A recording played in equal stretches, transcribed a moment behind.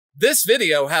This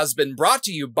video has been brought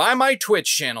to you by my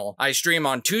Twitch channel. I stream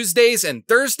on Tuesdays and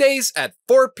Thursdays at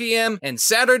 4 p.m. and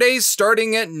Saturdays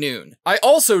starting at noon. I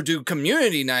also do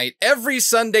community night every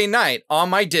Sunday night on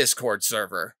my Discord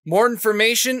server. More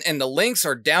information and the links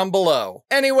are down below.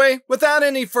 Anyway, without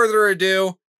any further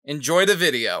ado, enjoy the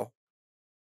video.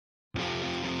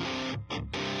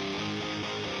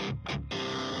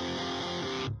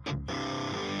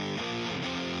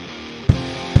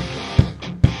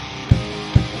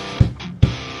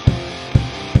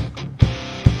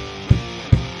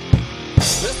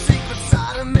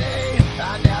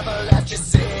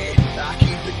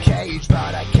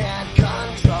 But I can't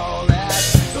control it,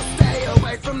 so stay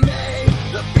away from me.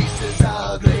 The beast is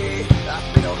ugly, I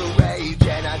feel the rage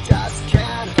and I just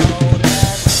can't hold it.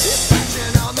 It's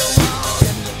touching on the walls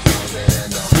and the closet in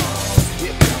the halls.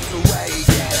 It comes awake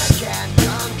and I can't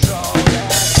control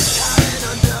it. Hiding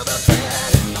under the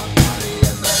bed, my body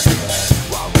in the head.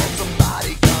 Why won't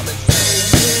somebody come and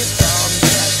save me from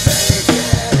this? Take it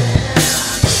in.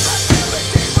 I feel it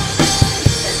deep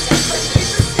within. It's just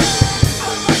beneath the skin.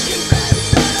 I'm looking back.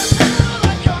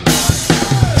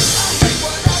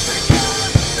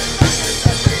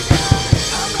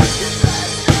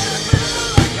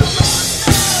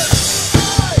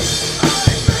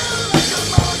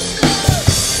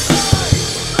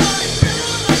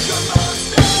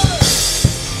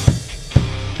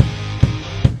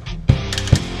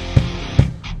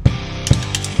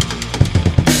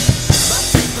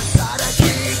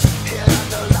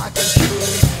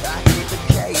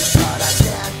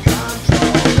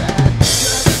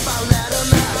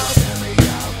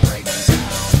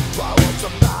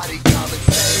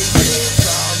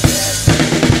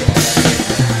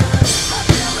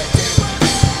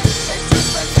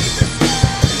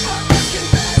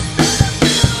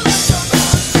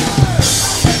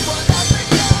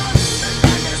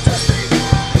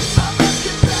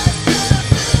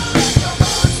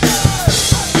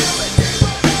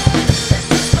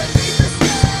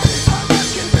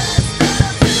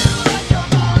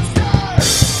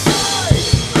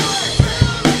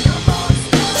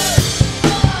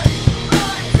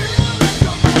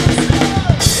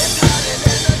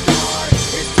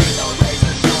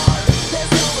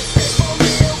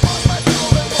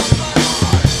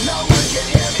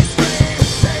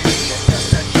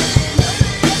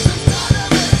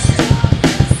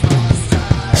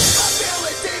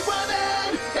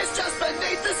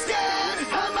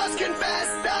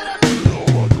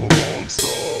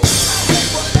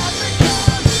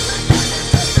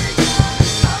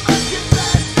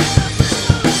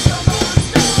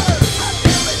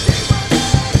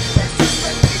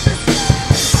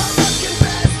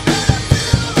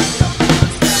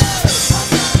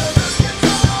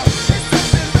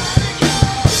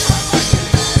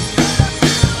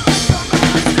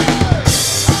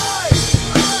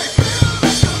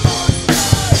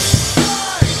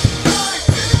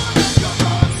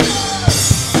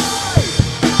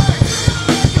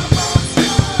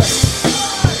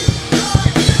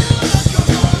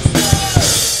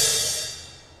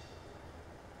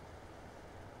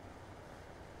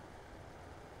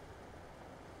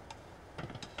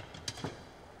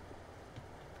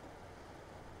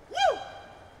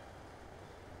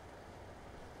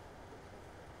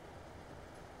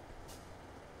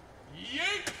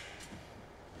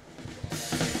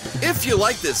 If you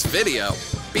like this video,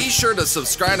 be sure to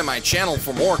subscribe to my channel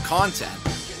for more content.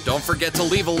 Don't forget to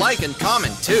leave a like and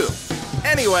comment too.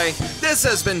 Anyway, this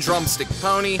has been Drumstick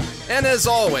Pony, and as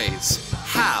always,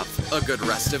 have a good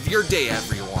rest of your day,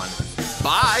 everyone.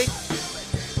 Bye!